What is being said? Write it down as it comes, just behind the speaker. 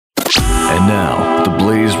And now, the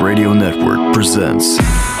Blaze Radio Network presents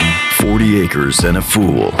 40 Acres and a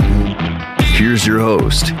Fool. Here's your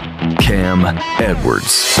host, Cam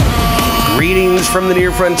Edwards. Greetings from the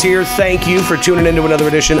near frontier. Thank you for tuning into another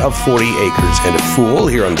edition of 40 Acres and a Fool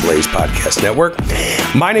here on the Blaze Podcast Network.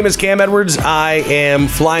 My name is Cam Edwards. I am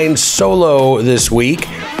flying solo this week.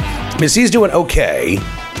 Missy's doing okay.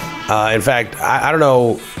 In fact, I don't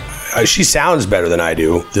know. She sounds better than I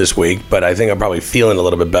do this week, but I think I'm probably feeling a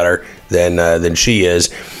little bit better than she is.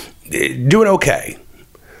 Doing okay.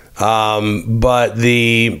 But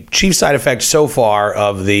the chief side effect so far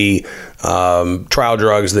of the trial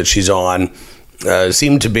drugs that she's on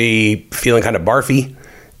seem to be feeling kind of barfy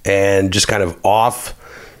and just kind of off.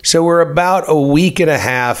 So we're about a week and a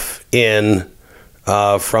half in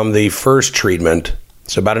from the first treatment.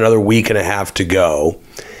 So about another week and a half to go.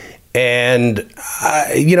 And,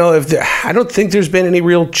 I don't think there's been any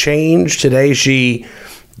real change. Today, she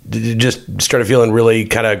just started feeling really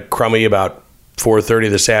kind of crummy about 4:30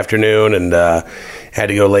 this afternoon and had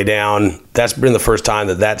to go lay down. That's been the first time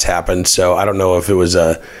that's happened. So I don't know if it was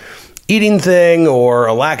a eating thing or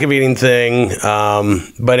a lack of eating thing.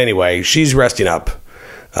 But anyway, she's resting up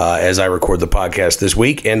as I record the podcast this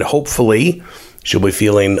week. And hopefully she'll be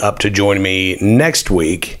feeling up to join me next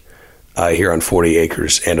week. Here on 40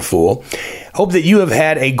 Acres and a Fool. Hope that you have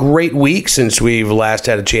had a great week since we've last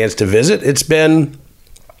had a chance to visit. It's been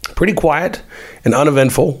pretty quiet and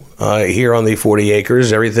uneventful here on the 40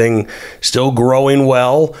 Acres. Everything still growing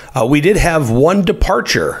well. We did have one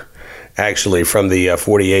departure, actually, from the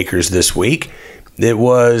 40 Acres this week. It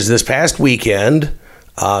was this past weekend.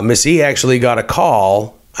 Miss E actually got a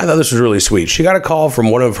call. I thought this was really sweet. She got a call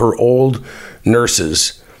from one of her old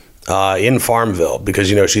nurses in Farmville, because,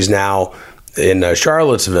 she's now in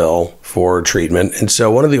Charlottesville for treatment. And so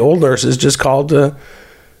one of the old nurses just called to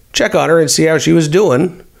check on her and see how she was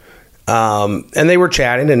doing. And they were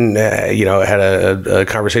chatting and, had a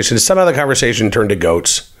conversation. Somehow the conversation turned to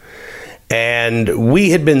goats. And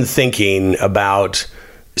we had been thinking about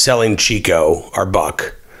selling Chico, our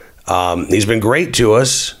buck. He's been great to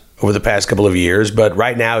us over the past couple of years, but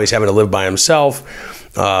right now he's having to live by himself.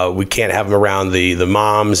 We can't have him around the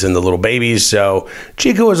moms and the little babies. So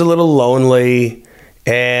Chico was a little lonely,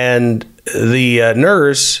 and the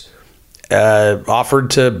nurse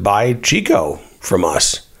offered to buy Chico from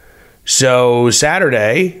us. So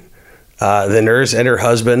Saturday, the nurse and her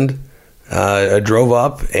husband drove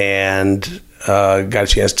up and got a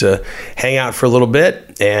chance to hang out for a little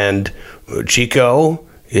bit. And Chico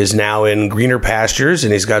is now in greener pastures,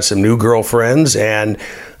 and he's got some new girlfriends, and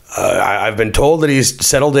I've been told that he's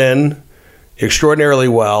settled in extraordinarily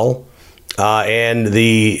well. And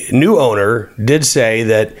the new owner did say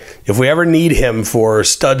that if we ever need him for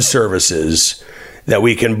stud services, that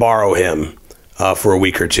we can borrow him for a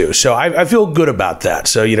week or two. So I feel good about that.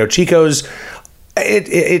 So, Chico's,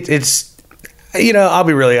 it's, I'll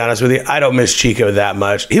be really honest with you. I don't miss Chico that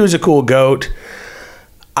much. He was a cool goat.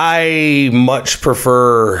 I much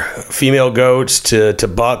prefer female goats to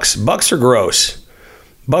bucks. Bucks are gross.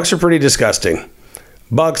 Bucks are pretty disgusting.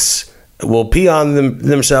 Bucks will pee on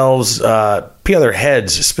themselves, pee on their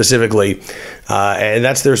heads specifically, and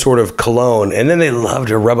that's their sort of cologne. And then they love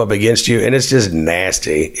to rub up against you, and it's just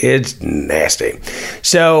nasty. It's nasty.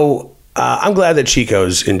 So I'm glad that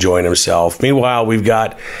Chico's enjoying himself. Meanwhile, we've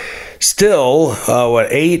got still,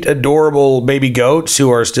 8 adorable baby goats who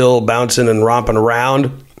are still bouncing and romping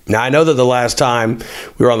around. Now, I know that the last time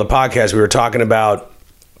we were on the podcast, we were talking about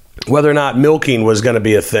whether or not milking was going to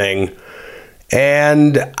be a thing.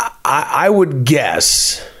 And I would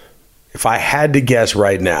guess, if I had to guess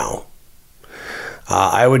right now,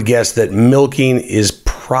 I would guess that milking is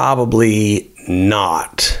probably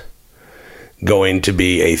not going to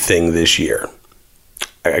be a thing this year.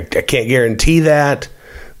 I can't guarantee that,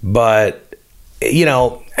 but,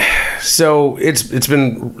 so it's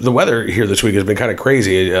been, the weather here this week has been kind of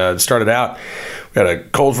crazy. It started out, we had a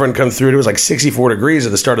cold front come through. It was like 64 degrees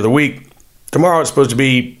at the start of the week. Tomorrow it's supposed to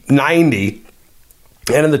be 90.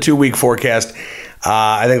 And in the 2-week forecast,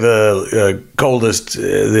 I think the coldest,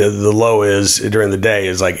 the low is during the day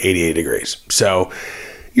is like 88 degrees. So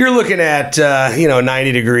you're looking at,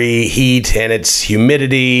 90 degree heat, and it's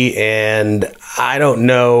humidity. And I don't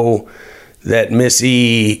know that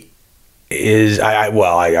Missy is, I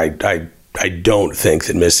don't think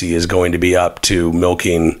that Missy is going to be up to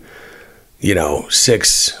milking,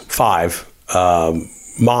 5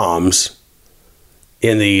 moms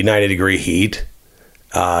in the 90 degree heat.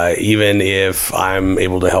 Even if I'm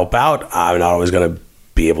able to help out, I'm not always going to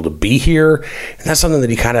be able to be here. And that's something that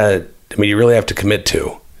you really have to commit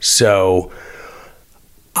to. So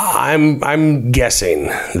I'm guessing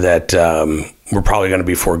that we're probably going to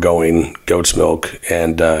be foregoing goat's milk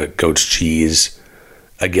and goat's cheese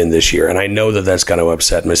again this year. And I know that that's going to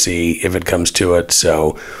upset Missy if it comes to it.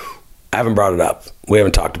 So I haven't brought it up. We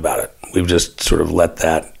haven't talked about it. We've just sort of let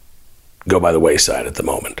that go by the wayside at the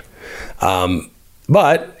moment.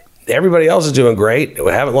 But everybody else is doing great.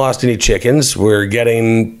 We haven't lost any chickens. We're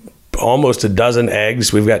getting almost a dozen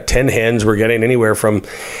eggs. We've got 10 hens. We're getting anywhere from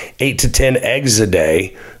 8 to 10 eggs a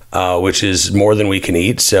day, which is more than we can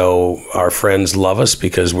eat. So our friends love us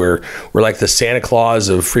because we're like the Santa Claus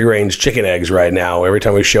of free-range chicken eggs right now. Every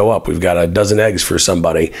time we show up, we've got a dozen eggs for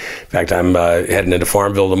somebody. In fact, I'm heading into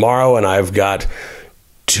Farmville tomorrow, and I've got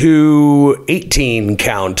 2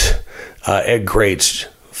 18-count egg crates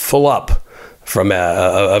full up from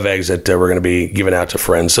of eggs that we're going to be giving out to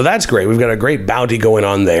friends. So that's great. We've got a great bounty going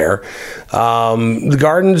on there. The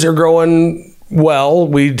gardens are growing well.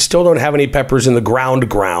 We still don't have any peppers in the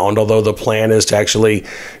ground, although the plan is to actually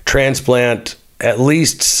transplant at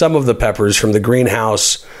least some of the peppers from the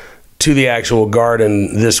greenhouse to the actual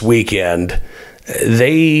garden this weekend.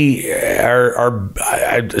 They are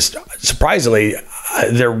surprisingly,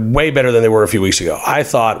 they're way better than they were a few weeks ago. I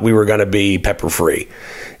thought we were going to be pepper free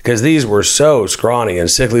because these were so scrawny and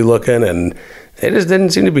sickly looking, and they just didn't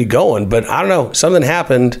seem to be going. But I don't know, something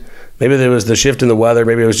happened. Maybe there was the shift in the weather.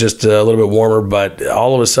 Maybe it was just a little bit warmer. But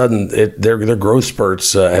all of a sudden, their growth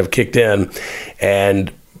spurts have kicked in,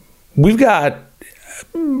 and we've got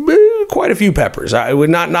quite a few peppers. I would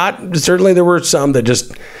not certainly there were some that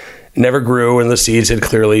just never grew, and the seeds had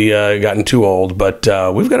clearly gotten too old. But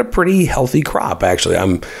we've got a pretty healthy crop, actually.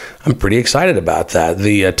 I'm pretty excited about that.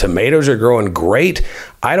 The tomatoes are growing great.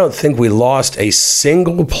 I don't think we lost a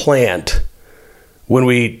single plant when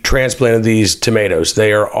we transplanted these tomatoes.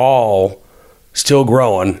 They are all still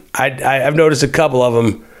growing. I've noticed a couple of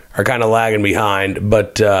them are kind of lagging behind,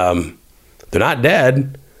 but they're not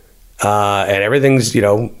dead, and everything's,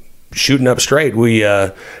 shooting up straight. We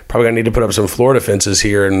probably going to need to put up some Florida fences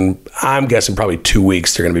here, and I'm guessing probably 2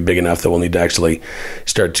 weeks they're going to be big enough that we'll need to actually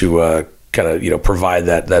start to kind of provide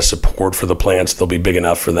that support for the plants. They'll be big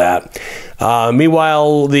enough for that.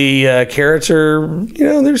 Meanwhile, the carrots are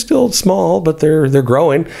they're still small, but they're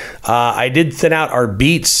growing. I did thin out our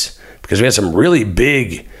beets because we had some really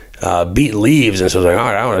big beet leaves, and so I was like, all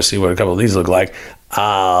right, I want to see what a couple of these look like.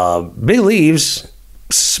 Big leaves,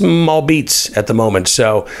 small beets at the moment,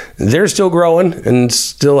 so they're still growing and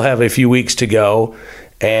still have a few weeks to go.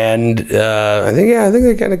 And I think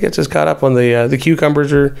that kind of gets us caught up on the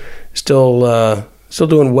cucumbers are still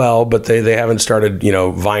doing well, but they haven't started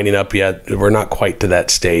vining up yet. We're not quite to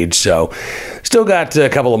that stage, so still got a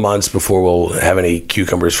couple of months before we'll have any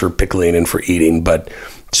cucumbers for pickling and for eating. But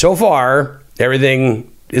so far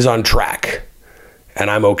everything is on track,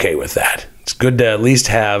 and I'm okay with that. It's good to at least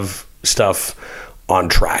have stuff on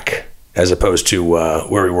track as opposed to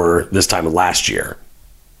where we were this time of last year.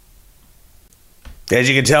 As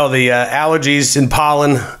you can tell, the allergies and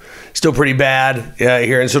pollen still pretty bad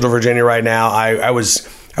here in Central Virginia right now. I was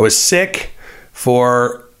sick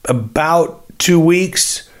for about 2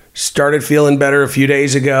 weeks, started feeling better a few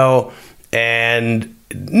days ago, and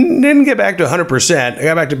didn't get back to 100%. I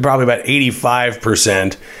got back to probably about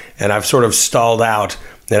 85%, and I've sort of stalled out.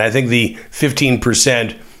 And I think the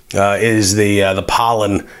 15% is the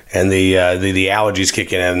pollen and the allergies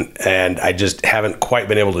kicking in, and I just haven't quite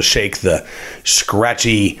been able to shake the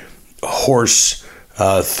scratchy, hoarse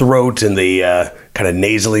throat and the kind of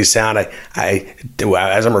nasally sound. I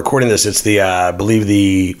as I'm recording this, it's the I believe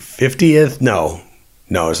the 50th. No,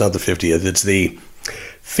 it's not the 50th. It's the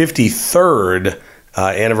 53rd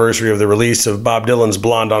anniversary of the release of Bob Dylan's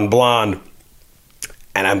 "Blonde on Blonde."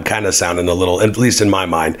 And I'm kind of sounding a little, at least in my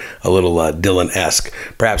mind, a little Dylan-esque.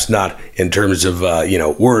 Perhaps not in terms of,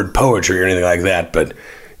 word poetry or anything like that, but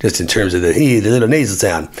just in terms of the little nasal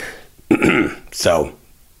sound. So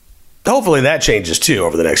hopefully that changes too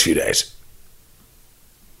over the next few days.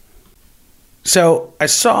 So I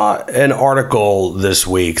saw an article this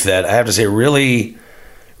week that I have to say really,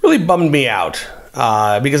 really bummed me out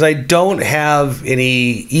because I don't have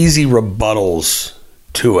any easy rebuttals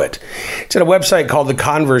to it. It's at a website called The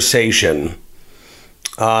Conversation.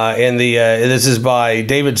 And this is by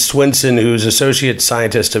David Swinson, who's Associate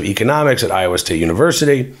Scientist of Economics at Iowa State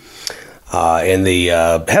University. And the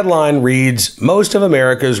headline reads, "Most of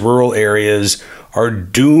America's rural areas are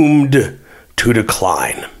doomed to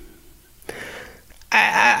decline."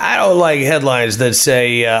 I don't like headlines that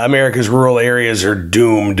say America's rural areas are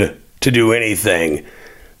doomed to do anything.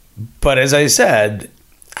 But as I said,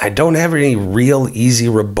 I don't have any real easy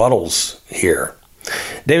rebuttals here.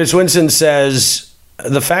 David Swinson says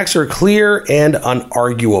The facts are clear and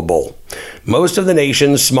unarguable. Most of the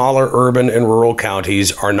nation's smaller urban and rural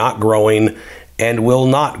counties are not growing and will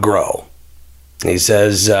not grow. He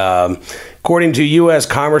says, according to U.S.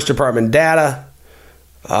 Commerce Department data,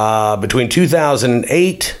 between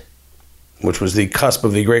 2008, which was the cusp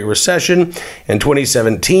of the Great Recession, and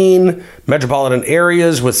 2017, metropolitan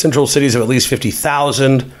areas with central cities of at least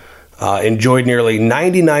 50,000 enjoyed nearly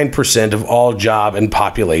 99% of all job and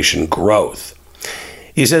population growth.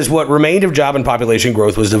 He says what remained of job and population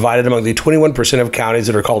growth was divided among the 21% of counties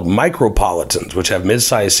that are called micropolitans, which have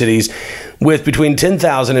mid-sized cities with between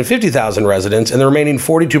 10,000 and 50,000 residents, and the remaining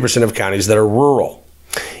 42% of counties that are rural.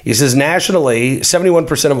 He says nationally,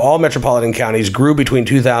 71% of all metropolitan counties grew between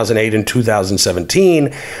 2008 and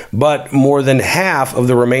 2017, but more than half of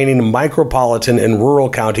the remaining micropolitan and rural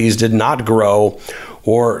counties did not grow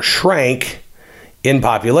or shrank in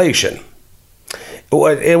population.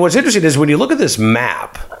 What's interesting is when you look at this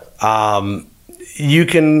map, you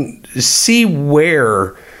can see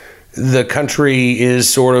where the country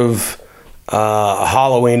is sort of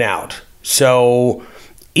hollowing out. So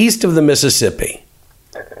east of the Mississippi,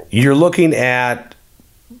 you're looking at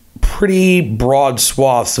pretty broad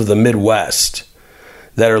swaths of the Midwest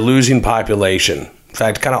that are losing population. In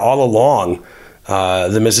fact, kind of all along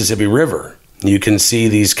the Mississippi River, you can see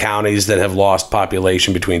these counties that have lost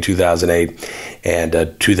population between 2008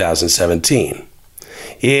 and 2017.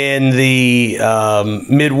 In the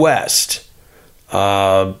Midwest,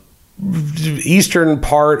 eastern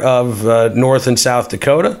part of North and South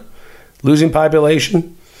Dakota, losing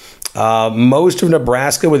population. Most of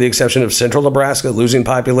Nebraska, with the exception of central Nebraska, losing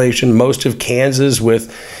population. Most of Kansas,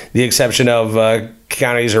 with the exception of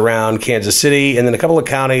counties around Kansas City, and then a couple of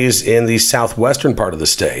counties in the southwestern part of the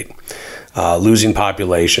state, losing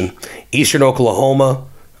population. Eastern Oklahoma,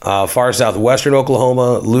 far southwestern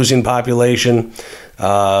Oklahoma, losing population.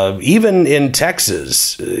 Even in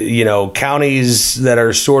Texas, counties that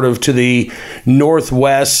are sort of to the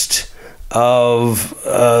northwest of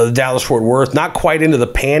Dallas-Fort Worth, not quite into the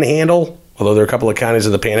Panhandle, although there are a couple of counties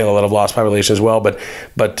in the Panhandle that have lost population as well, but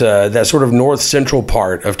that sort of north-central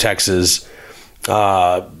part of Texas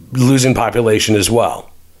losing population as well.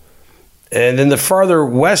 And then the farther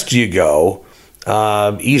west you go,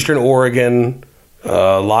 eastern Oregon,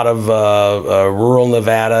 a lot of rural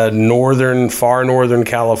Nevada, far northern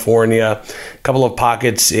California, a couple of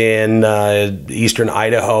pockets in eastern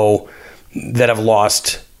Idaho that have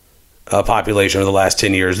lost population over the last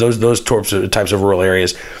 10 years, those types of rural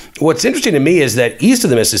areas. What's interesting to me is that east of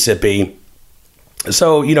the Mississippi,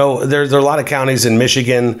 so, there are a lot of counties in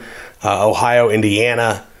Michigan, Ohio,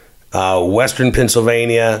 Indiana, western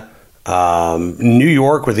Pennsylvania, New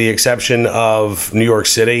York, with the exception of New York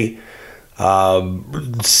City,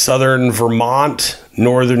 southern Vermont,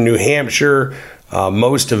 northern New Hampshire,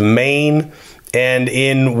 most of Maine, and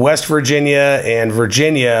in West Virginia and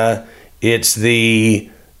Virginia, it's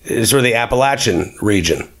sort of the Appalachian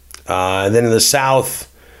region. And then in the south,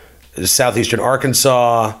 southeastern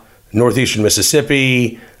Arkansas, northeastern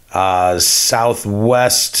Mississippi,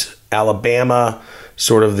 southwest Alabama,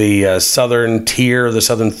 sort of the southern tier, the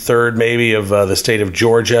southern third maybe of the state of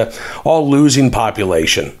Georgia, all losing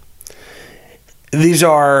population. These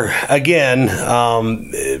are, again,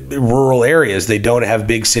 rural areas. They don't have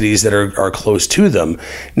big cities that are close to them.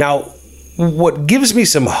 Now, what gives me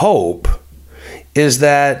some hope is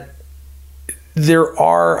that there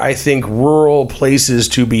are, I think, rural places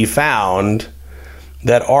to be found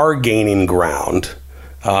that are gaining ground.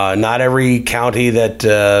 Not every county that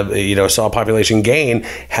saw population gain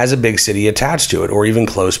has a big city attached to it or even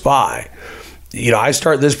close by. I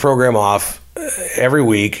start this program off every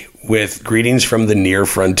week with greetings from the near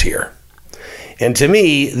frontier. And to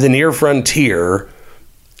me, the near frontier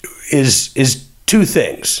is two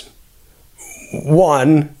things.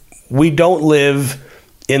 One, we don't live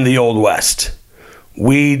in the Old West.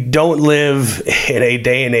 We don't live in a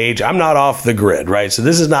day and age. I'm not off the grid, right? So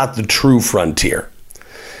this is not the true frontier.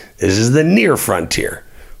 This is the near frontier.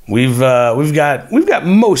 We've got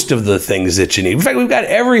most of the things that you need. In fact, we've got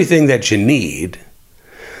everything that you need.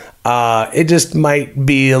 It just might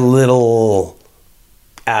be a little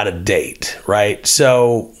out of date, right?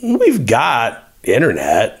 So we've got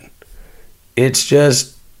internet. It's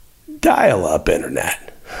just dial-up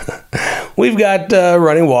internet. We've got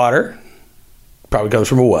running water. Probably comes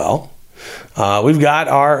from a well. We've got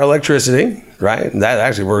our electricity, right? That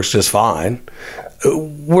actually works just fine.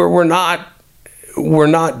 We're not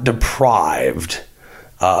deprived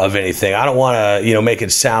of anything. I don't want to, make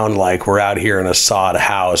it sound like we're out here in a sod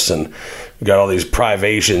house and we've got all these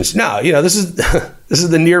privations. No, this is this is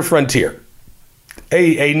the near frontier.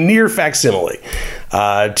 a near facsimile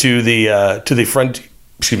to the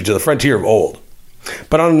frontier of old.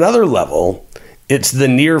 But on another level, it's the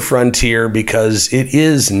near frontier because it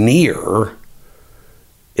is near,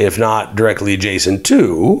 if not directly adjacent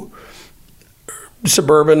to,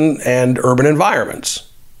 suburban and urban environments.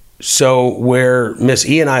 So where Miss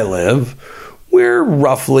E and I live, we're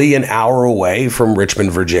roughly an hour away from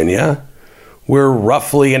Richmond, Virginia. We're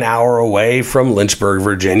roughly an hour away from Lynchburg,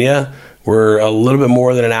 Virginia. We're a little bit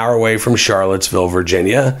more than an hour away from Charlottesville,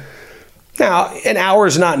 Virginia. Now, an hour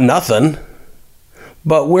is not nothing,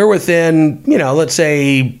 but we're within, let's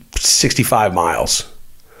say 65 miles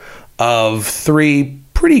of three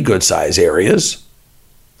pretty good size areas.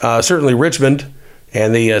 Certainly Richmond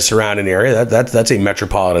and the surrounding area, that's a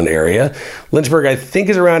metropolitan area. Lynchburg, I think,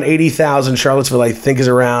 is around 80,000. Charlottesville, I think, is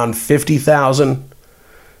around 50,000.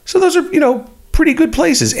 So those are, pretty good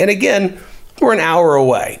places. And again, we're an hour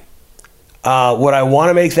away. Would I want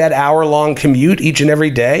to make that hour-long commute each and every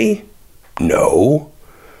day? No.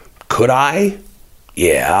 Could I?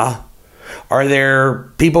 Yeah. Are there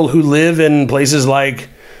people who live in places like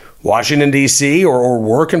Washington, D.C. or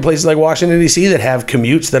work in places like Washington, D.C. that have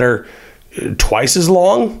commutes that are twice as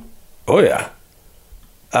long? Oh, yeah.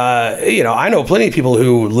 I know plenty of people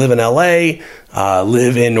who live in L.A.,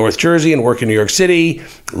 live in North Jersey and work in New York City,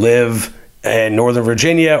 live in Northern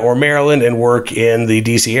Virginia or Maryland and work in the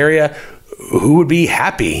D.C. area, who would be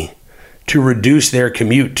happy to reduce their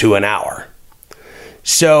commute to an hour.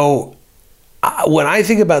 So when I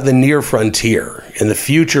think about the near frontier and the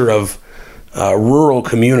future of rural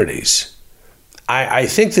communities, I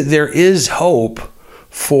think that there is hope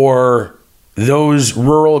for those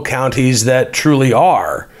rural counties that truly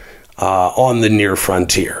are on the near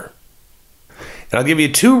frontier. And I'll give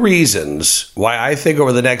you two reasons why I think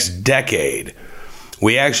over the next decade,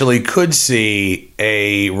 we actually could see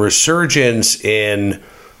a resurgence in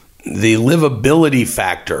the livability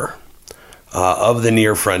factor of the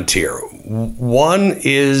near frontier. One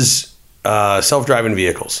is self-driving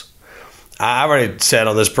vehicles. I've already said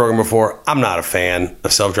on this program before, I'm not a fan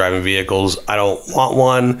of self-driving vehicles. I don't want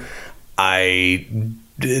one. They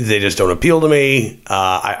just don't appeal to me.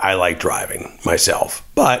 I like driving myself,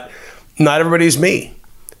 but not everybody's me.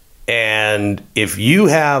 And if you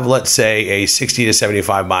have, let's say, a 60 to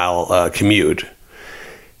 75 mile commute,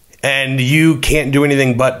 and you can't do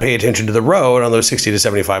anything but pay attention to the road on those 60 to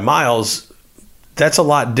 75 miles, that's a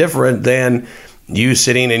lot different than you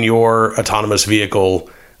sitting in your autonomous vehicle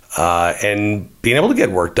and being able to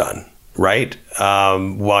get work done, right?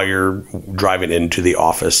 While you're driving into the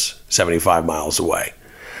office 75 miles away.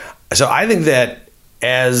 So I think that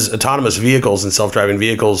as autonomous vehicles and self-driving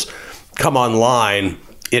vehicles come online,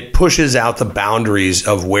 it pushes out the boundaries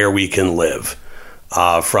of where we can live,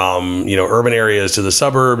 from urban areas to the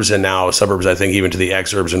suburbs, and now suburbs, I think, even to the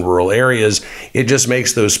exurbs and rural areas. It just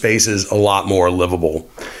makes those spaces a lot more livable.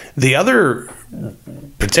 The other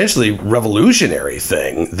potentially revolutionary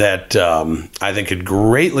thing that I think could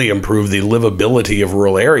greatly improve the livability of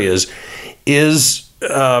rural areas is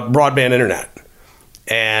broadband internet,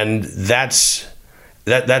 and that's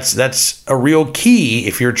a real key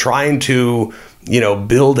if you're trying to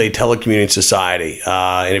build a telecommuting society,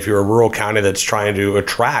 and if you're a rural county that's trying to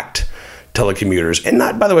attract telecommuters. And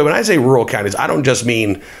not, by the way, when I say rural counties, I don't just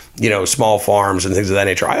mean small farms and things of that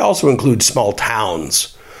nature. I also include small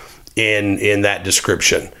towns in that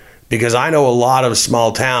description, because I know a lot of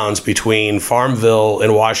small towns between Farmville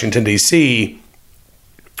and Washington, D.C.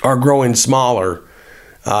 are growing smaller,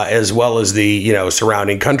 as well as the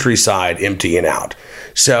surrounding countryside emptying out.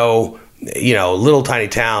 So little tiny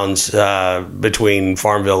towns between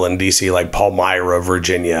Farmville and D.C., like Palmyra,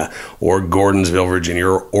 Virginia, or Gordonsville, Virginia,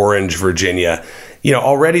 or Orange, Virginia.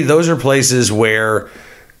 Already those are places where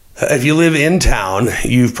if you live in town,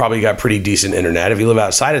 you've probably got pretty decent internet. If you live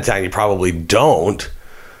outside of town, you probably don't.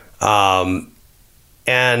 And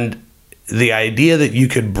the idea that you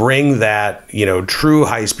could bring that, true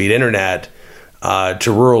high-speed internet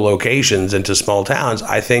to rural locations and to small towns,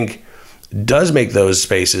 I think does make those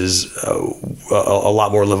spaces a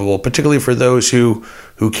lot more livable, particularly for those who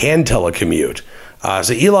can telecommute.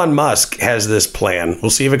 So Elon Musk has this plan.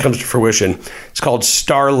 We'll see if it comes to fruition. It's called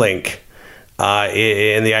Starlink.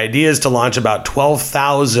 And the idea is to launch about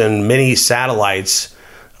 12,000 mini satellites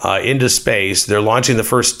into space. They're launching the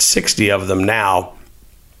first 60 of them now.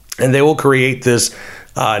 And they will create this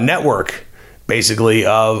network, basically,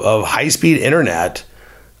 of high-speed internet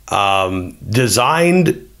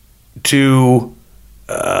designed to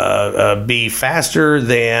be faster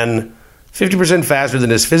than 50% faster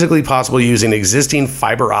than is physically possible using existing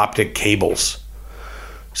fiber optic cables.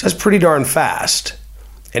 So that's pretty darn fast.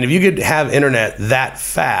 And if you could have internet that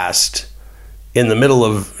fast in the middle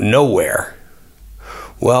of nowhere,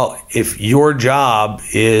 well, if your job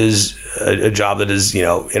is a job that is,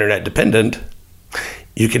 internet dependent,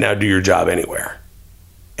 you can now do your job anywhere.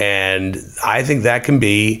 And I think that can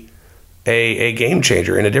be a game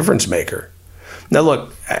changer and a difference maker. Now,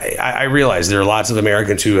 look, I realize there are lots of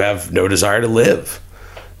Americans who have no desire to live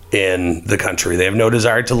in the country. They have no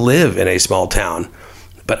desire to live in a small town.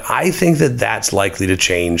 But I think that that's likely to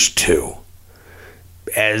change too.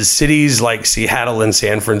 As cities like Seattle and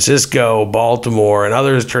San Francisco, Baltimore, and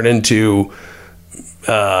others turn into,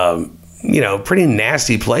 pretty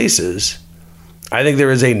nasty places, I think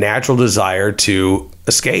there is a natural desire to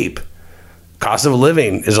escape. Cost of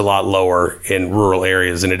living is a lot lower in rural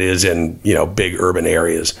areas than it is in, big urban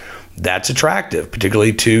areas. That's attractive,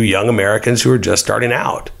 particularly to young Americans who are just starting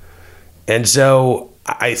out. And so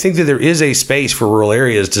I think that there is a space for rural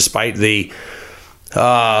areas despite the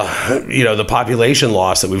population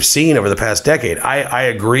loss that we've seen over the past decade. I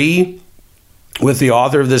agree with the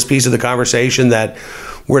author of this piece of the conversation that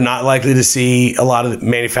we're not likely to see a lot of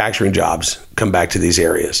manufacturing jobs come back to these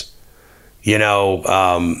areas.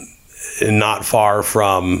 Not far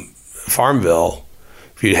from Farmville,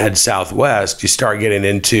 if you head southwest, you start getting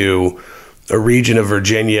into a region of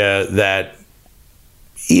Virginia that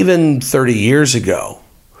even 30 years ago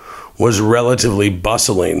was relatively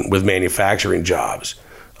bustling with manufacturing jobs,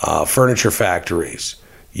 furniture factories.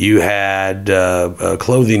 You had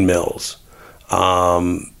clothing mills.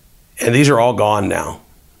 And these are all gone now.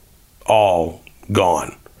 All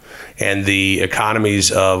gone. And the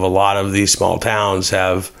economies of a lot of these small towns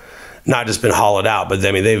have not just been hollowed out, but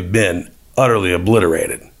they've been utterly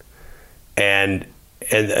obliterated. And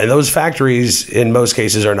those factories, in most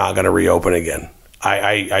cases, are not going to reopen again.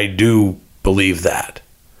 I do believe that.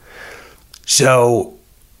 So,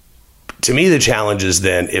 to me, the challenge is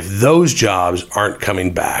then, if those jobs aren't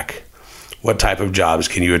coming back, what type of jobs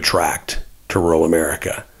can you attract to rural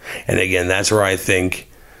America? And again, that's where I think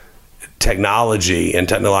technology and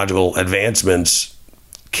technological advancements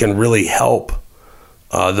can really help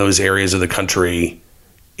those areas of the country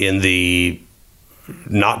in the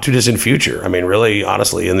not too distant future. I mean, really,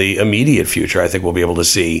 honestly, in the immediate future, I think we'll be able to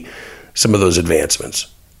see some of those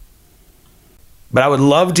advancements. But I would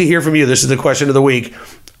love to hear from you. This is the question of the week.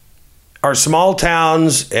 Are small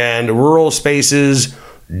towns and rural spaces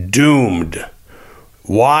doomed?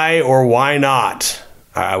 Why or why not?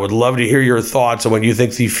 I would love to hear your thoughts on what you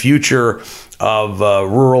think the future of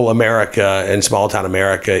rural America and small town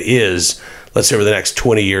America is, let's say over the next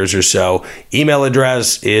 20 years or so. Email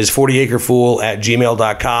address is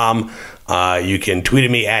 40acrefool@gmail.com. You can tweet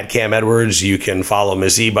at me at Cam Edwards. You can follow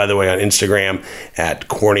Miss E, by the way, on Instagram at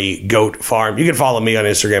Corny Goat Farm. You can follow me on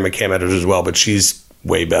Instagram at Cam Edwards as well, but she's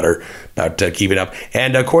way better about keeping up.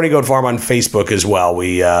 And Corny Goat Farm on Facebook as well.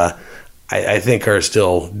 We, I think, are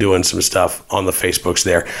still doing some stuff on the Facebooks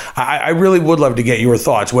there. I really would love to get your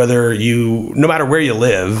thoughts, no matter where you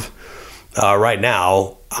live right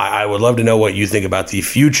now. I would love to know what you think about the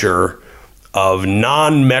future of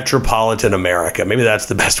non-metropolitan America. Maybe that's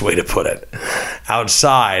the best way to put it.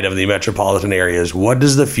 Outside of the metropolitan areas, what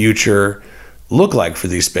does the future look like for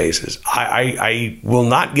these spaces? I will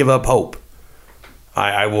not give up hope.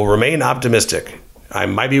 I will remain optimistic. I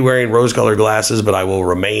might be wearing rose-colored glasses, but I will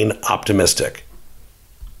remain optimistic.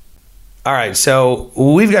 All right, so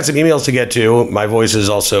we've got some emails to get to. My voice is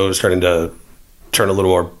also starting to turn a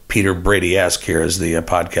little more Peter Brady-esque here as the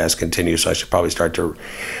podcast continues, so I should probably start to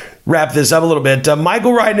wrap this up a little bit.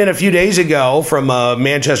 Michael writing in a few days ago from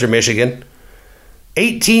Manchester, Michigan.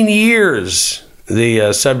 18 years,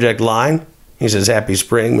 the subject line. He says, happy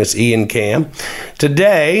spring, Miss E and Cam.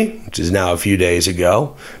 Today, which is now a few days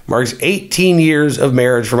ago, marks 18 years of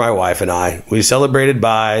marriage for my wife and I. We celebrated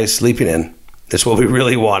by sleeping in. That's what we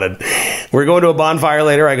really wanted. We're going to a bonfire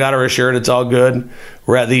later. I got her a shirt. It's all good.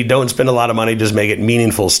 We're at the don't spend a lot of money, just make it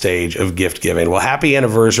meaningful stage of gift giving. Well, happy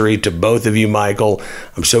anniversary to both of you, Michael.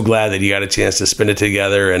 I'm so glad that you got a chance to spend it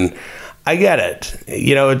together. And I get it.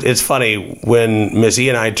 It's funny. When Miss E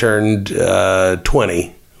and I turned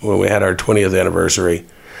 20, when we had our 20th anniversary,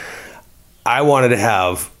 I wanted to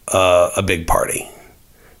have a big party.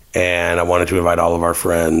 And I wanted to invite all of our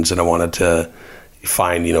friends. And I wanted to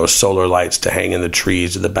find, solar lights to hang in the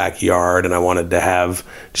trees of the backyard. And I wanted to have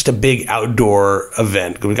just a big outdoor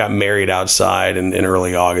event. We got married outside in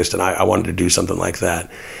early August, and I wanted to do something like that.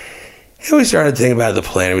 And we started thinking about the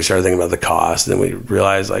plan. We started thinking about the cost. And then we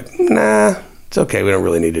realized, nah, it's okay. We don't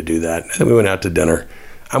really need to do that. And then we went out to dinner.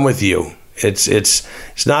 I'm with you. It's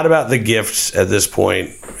not about the gifts at this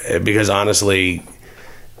point, because honestly,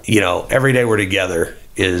 every day we're together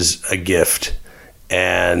is a gift.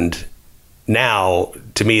 And now,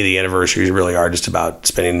 to me, the anniversaries really are just about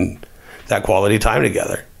spending that quality time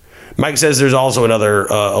together. Mike says there's also another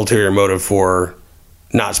ulterior motive for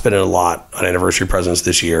not spending a lot on anniversary presents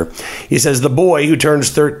this year. He says the boy who turns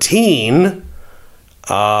 13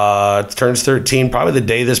 probably the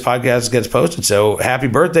day this podcast gets posted. So happy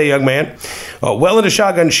birthday, young man. Well into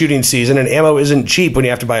shotgun shooting season, and ammo isn't cheap when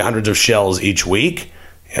you have to buy hundreds of shells each week.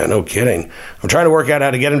 Yeah, no kidding. I'm trying to work out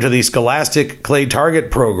how to get him to the Scholastic Clay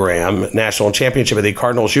Target Program National Championship at the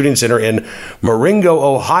Cardinal Shooting Center in Marengo,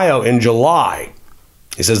 Ohio in July.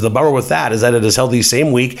 He says the bummer with that is that it is held the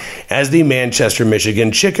same week as the Manchester,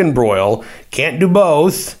 Michigan Chicken Broil. Can't do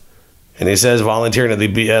both. And he says volunteering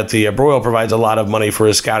at the broil provides a lot of money for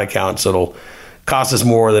his scout account, so it'll cost us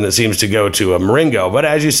more than it seems to go to a Marengo. But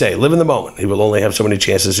as you say, live in the moment. He will only have so many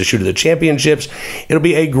chances to shoot at the championships. It'll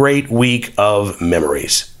be a great week of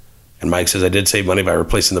memories. And Mike says, I did save money by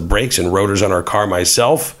replacing the brakes and rotors on our car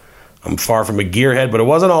myself. I'm far from a gearhead, but it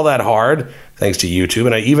wasn't all that hard, thanks to YouTube,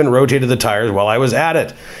 and I even rotated the tires while I was at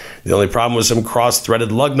it. The only problem was some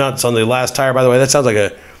cross-threaded lug nuts on the last tire. By the way, that sounds like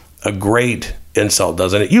a great insult,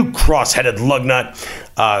 doesn't it? You cross-headed lug nut.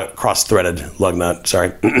 Cross-threaded lug nut,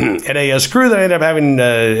 sorry. And a screw that I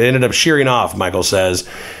ended up shearing off, Michael says.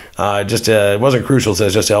 It wasn't crucial,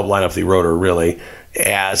 says, just to help line up the rotor, really.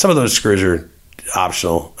 Yeah, some of those screws are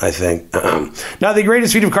optional, I think. Not the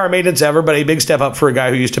greatest feat of car maintenance ever, but a big step up for a guy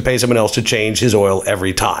who used to pay someone else to change his oil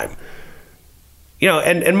every time. You know,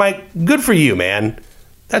 and Mike, good for you, man.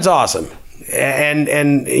 That's awesome.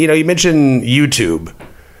 And you know, you mentioned YouTube,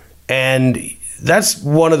 and that's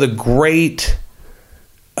one of the great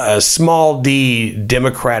small d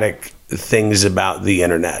democratic things about the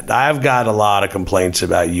internet. I've got a lot of complaints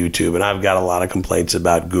about YouTube, and I've got a lot of complaints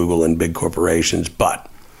about Google and big corporations, but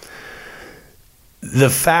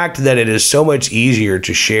the fact that it is so much easier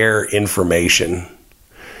to share information,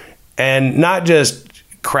 and not just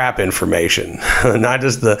crap information, not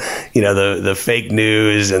just the fake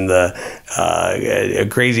news and the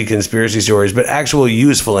crazy conspiracy stories, but actual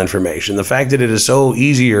useful information. The fact that it is so much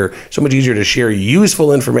easier to share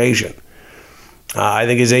useful information, I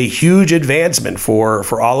think is a huge advancement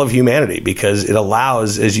for all of humanity, because it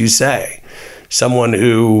allows, as you say, someone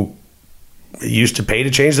who used to pay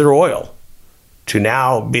to change their oil to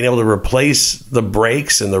now being able to replace the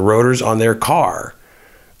brakes and the rotors on their car.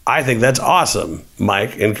 I think that's awesome,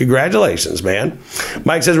 Mike, and congratulations, man.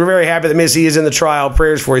 Mike says, we're very happy that Missy is in the trial.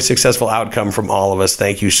 Prayers for a successful outcome from all of us.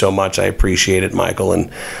 Thank you so much. I appreciate it, Michael,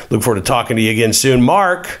 and look forward to talking to you again soon.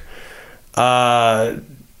 Mark,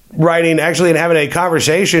 writing, actually, and having a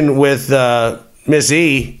conversation with Miss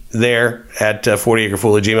E there at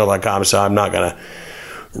 40acrefool@gmail.com, so I'm not going to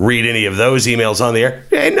read any of those emails on the air.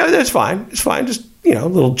 Hey, no, that's fine. It's fine. Just, you know, a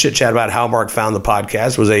little chit chat about how Mark found the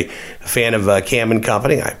podcast. Was a fan of Cam and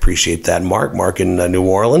Company. I appreciate that, Mark. Mark in New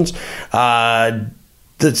Orleans.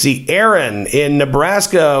 Let's see, Aaron in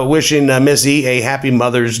Nebraska wishing Miss E a happy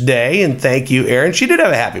Mother's Day. And thank you, Aaron. She did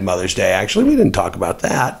have a happy Mother's Day, actually. We didn't talk about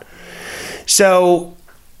that. So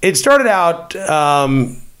it started out,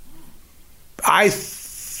 I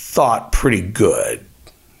thought, pretty good.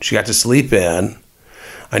 She got to sleep in.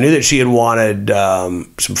 I knew that she had wanted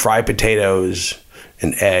some fried potatoes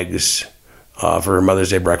and eggs for her Mother's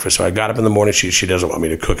Day breakfast. So I got up in the morning. She doesn't want me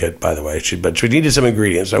to cook it, by the way. But she needed some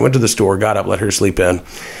ingredients. So I went to the store, got up, let her sleep in,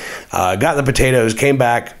 got the potatoes, came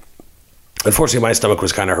back. Unfortunately, my stomach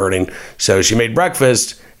was kind of hurting. So she made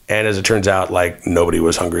breakfast. And as it turns out, like, nobody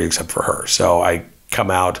was hungry except for her. So I come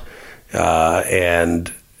out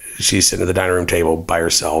and she's sitting at the dining room table by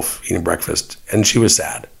herself eating breakfast. And she was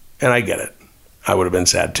sad. And I get it. I would have been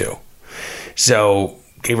sad too. So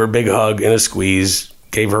gave her a big hug and a squeeze,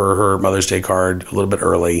 gave her Mother's Day card a little bit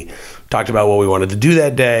early, talked about what we wanted to do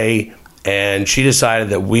that day, and she decided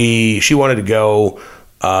that she wanted to go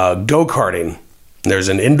go-karting. There's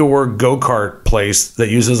an indoor go-kart place that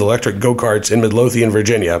uses electric go-karts in Midlothian,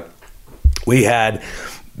 Virginia. We had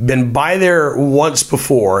been by there once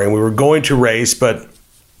before, and we were going to race, but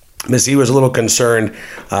Missy was a little concerned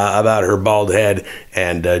about her bald head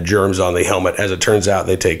and germs on the helmet. As it turns out,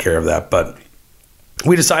 they take care of that. But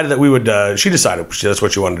we decided that we would, she decided that's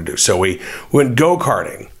what she wanted to do. So we went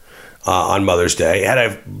go-karting on Mother's Day.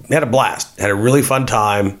 Had a blast. Had a really fun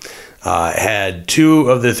time. Had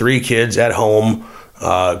 2 of the 3 kids at home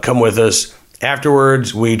come with us.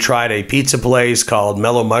 Afterwards, we tried a pizza place called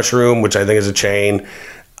Mellow Mushroom, which I think is a chain.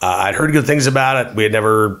 I'd heard good things about it. We had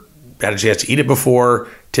never had a chance to eat it before.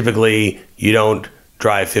 Typically, you don't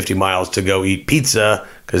drive 50 miles to go eat pizza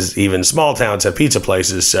because even small towns have pizza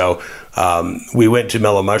places. So we went to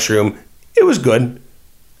Mellow Mushroom. It was good.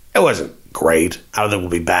 It wasn't great. I don't think we'll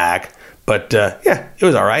be back. But yeah, it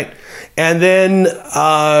was all right. And then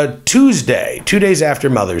Tuesday, 2 days after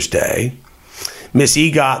Mother's Day, Miss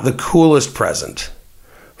E got the coolest present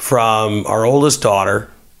from our oldest daughter.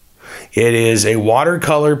 It is a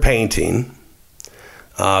watercolor painting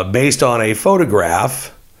based on a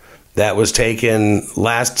photograph that was taken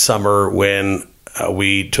last summer when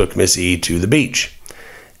we took Miss E to the beach.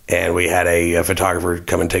 And we had a photographer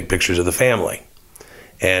come and take pictures of the family.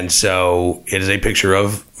 And so it is a picture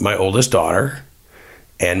of my oldest daughter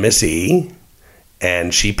and Miss E,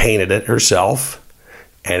 and she painted it herself,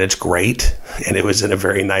 and it's great, and it was in a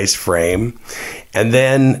very nice frame. And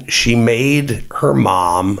then she made her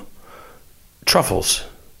mom truffles,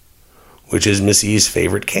 which is Miss E's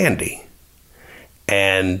favorite candy.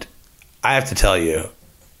 And I have to tell you,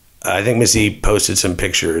 I think Miss E posted some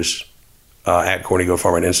pictures at Corny Goat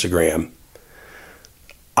Farm on Instagram.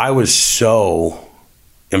 I was so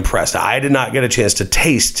impressed. I did not get a chance to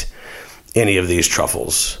taste any of these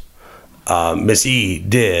truffles. Miss E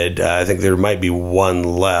did. I think there might be one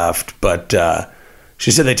left, but she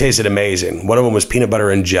said they tasted amazing. One of them was peanut butter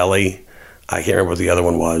and jelly. I can't remember what the other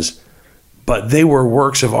one was, but they were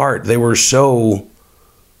works of art. They were so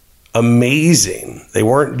amazing. They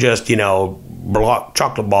weren't just,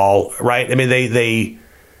 chocolate ball, right? I mean, they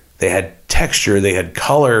had texture, they had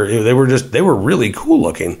color. They were really cool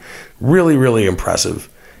looking, really, really impressive.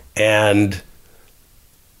 And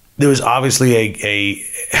there was obviously a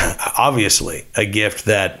gift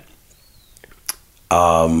that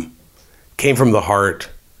came from the heart,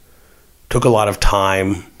 took a lot of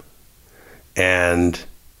time, and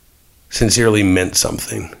sincerely meant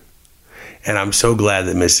something. And I'm so glad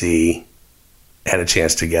that Miss E had a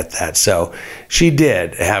chance to get that. So she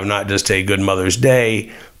did have not just a good Mother's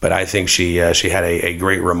Day, but I think she had a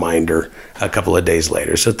great reminder a couple of days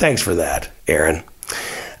later. So thanks for that, Aaron.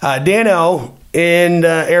 Dano in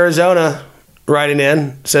Arizona writing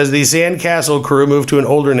in says the Sandcastle crew moved to an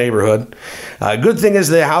older neighborhood. Good thing is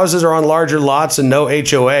the houses are on larger lots and no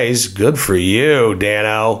HOAs. Good for you,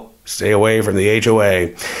 Dano. Stay away from the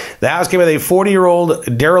HOA. The house came with a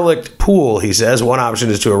 40-year-old derelict pool, he says. One option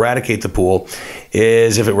is to eradicate the pool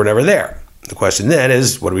is if it were never there. The question then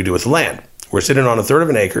is, what do we do with the land? We're sitting on a third of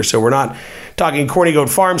an acre, so we're not talking Corny Goat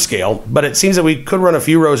Farm scale, but it seems that we could run a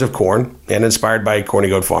few rows of corn, and inspired by Corny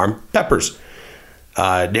Goat Farm, peppers.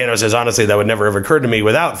 Dano says, honestly, that would never have occurred to me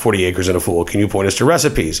without 40 acres and a fool. Can you point us to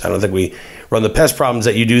recipes? I don't think we run the pest problems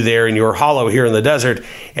that you do there in your hollow here in the desert,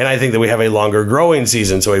 and I think that we have a longer growing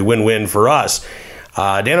season, so a win-win for us.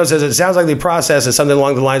 Dano says, it sounds like the process is something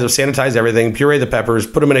along the lines of sanitize everything, puree the peppers,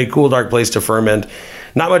 put them in a cool, dark place to ferment.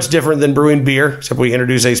 Not much different than brewing beer, except we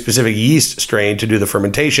introduce a specific yeast strain to do the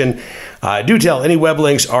fermentation. Do tell, any web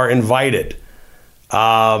links are invited.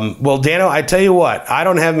 Well, Dano, I tell you what, I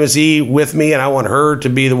don't have Ms. E with me, and I want her to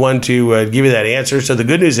be the one to give you that answer. So the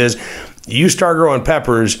good news is, you start growing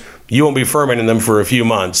peppers, you won't be fermenting them for a few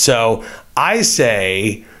months. So I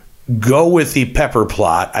say, go with the pepper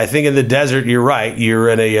plot. I think in the desert, you're right. You're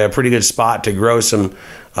in a pretty good spot to grow some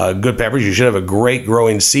good peppers. You should have a great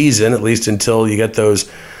growing season, at least until you get those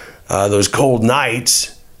cold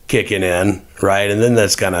nights kicking in, right? And then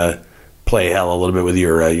that's gonna play hell a little bit with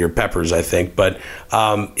your peppers, I think. But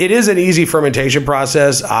it is an easy fermentation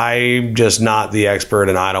process. I'm just not the expert,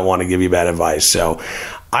 and I don't want to give you bad advice. So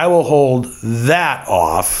I will hold that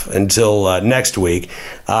off until next week.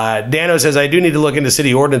 Dano says, I do need to look into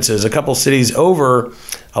city ordinances. A couple cities over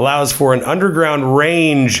allows for an underground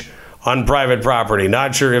range on private property.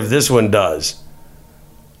 Not sure if this one does.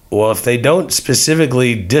 Well, if they don't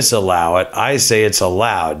specifically disallow it, I say it's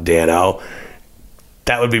allowed, Dano.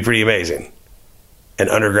 That would be pretty amazing. An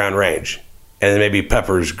underground range. And then maybe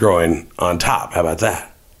peppers growing on top. How about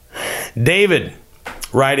that? David,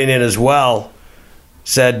 writing in as well,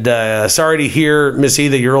 said, sorry to hear, Miss E,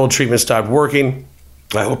 that your old treatment stopped working.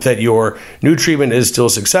 I hope that your new treatment is still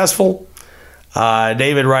successful.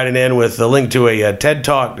 David writing in with a link to a TED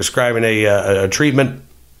Talk describing a treatment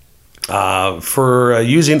for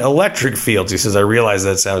using electric fields. He says, I realize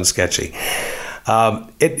that sounds sketchy.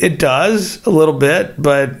 It does a little bit,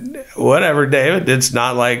 but whatever, David. It's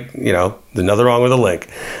not like, there's nothing wrong with a link.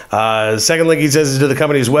 Second link, he says, is to the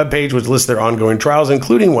company's webpage, which lists their ongoing trials,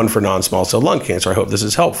 including one for non-small cell lung cancer. I hope this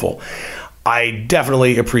is helpful. I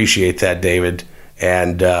definitely appreciate that, David.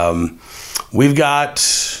 And we've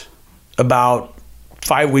got about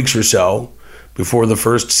 5 weeks or so before the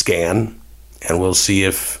first scan, and we'll see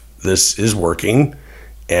if this is working.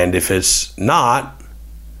 And if it's not,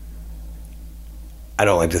 I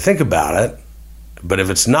don't like to think about it, but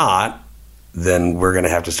if it's not, then we're going to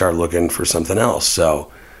have to start looking for something else.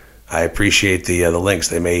 So I appreciate the links.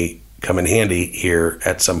 They may come in handy here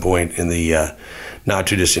at some point in the not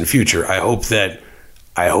too distant future. I hope that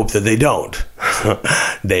they don't,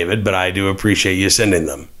 David, but I do appreciate you sending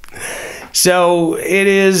them. So it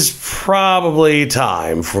is probably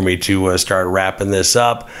time for me to start wrapping this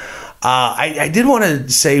up. I did want to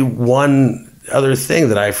say one other thing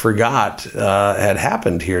that I forgot had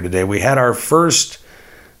happened here today. We had our first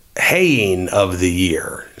haying of the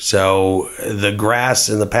year. So the grass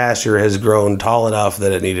in the pasture has grown tall enough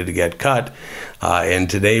that it needed to get cut. And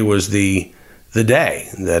today was the day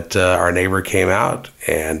that our neighbor came out,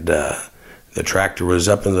 and the tractor was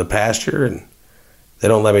up in the pasture, and they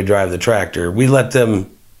don't let me drive the tractor. We let them,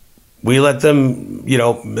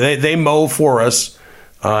 they mow for us,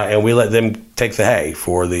 and we let them take the hay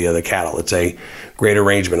for the cattle. It's a great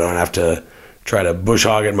arrangement. I don't have to try to bush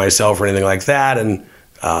hog it myself or anything like that, and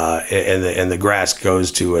the grass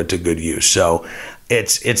goes to good use. So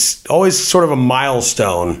it's always sort of a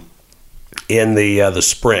milestone in the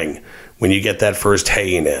spring when you get that first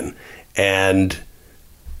haying in, and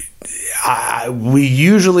we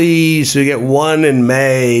usually get one in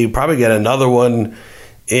May, probably get another one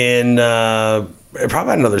in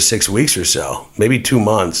probably another 6 weeks or so, maybe 2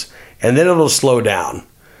 months, and then it'll slow down.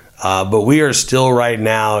 But we are still right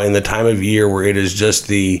now in the time of year where it is just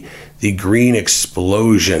the green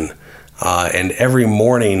explosion, and every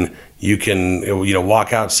morning you can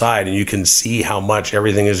walk outside and you can see how much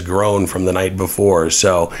everything has grown from the night before.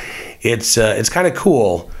 So it's kind of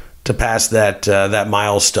cool to pass that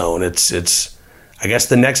milestone. It's I guess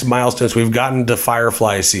the next milestone is we've gotten to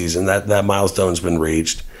firefly season. That milestone's been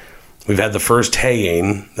reached. We've had the first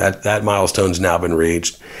haying. That milestone's now been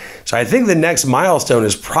reached. So I think the next milestone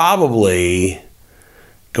is probably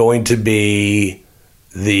going to be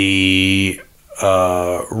the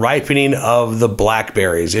ripening of the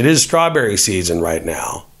blackberries. It is strawberry season right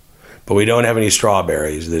now, but we don't have any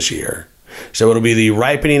strawberries this year. So it'll be the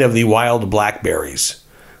ripening of the wild blackberries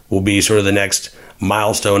will be sort of the next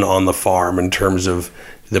milestone on the farm in terms of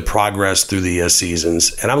the progress through the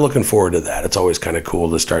seasons. And I'm looking forward to that. It's always kind of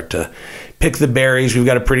cool to start to pick the berries. We've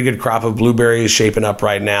got a pretty good crop of blueberries shaping up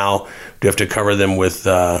right now. We have to cover them with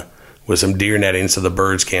some deer netting so the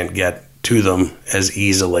birds can't get to them as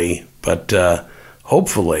easily. But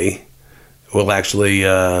hopefully we'll actually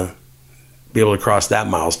be able to cross that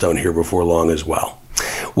milestone here before long as well.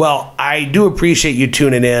 Well, I do appreciate you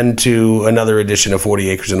tuning in to another edition of 40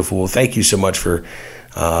 Acres and a Fool. Thank you so much for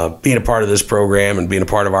being a part of this program and being a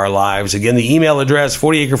part of our lives. Again, the email address,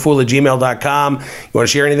 40acrefool@gmail.com. You want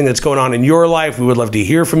to share anything that's going on in your life, we would love to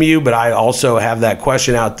hear from you. But I also have that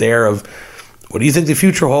question out there of, what do you think the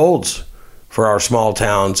future holds for our small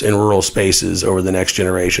towns and rural spaces over the next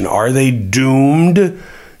generation? Are they doomed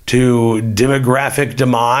to demographic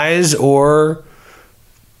demise, or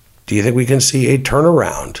do you think we can see a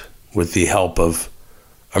turnaround with the help of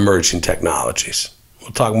emerging technologies?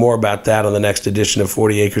 We'll talk more about that on the next edition of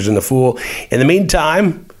 40 Acres and a Fool. In the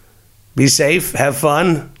meantime, be safe, have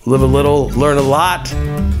fun, live a little, learn a lot,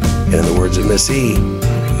 and in the words of Miss E,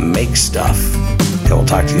 make stuff. And we'll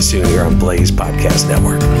talk to you soon here on Blaze Podcast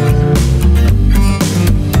Network.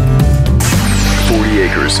 40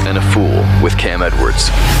 Acres and a Fool with Cam Edwards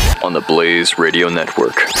on the Blaze Radio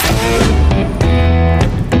Network.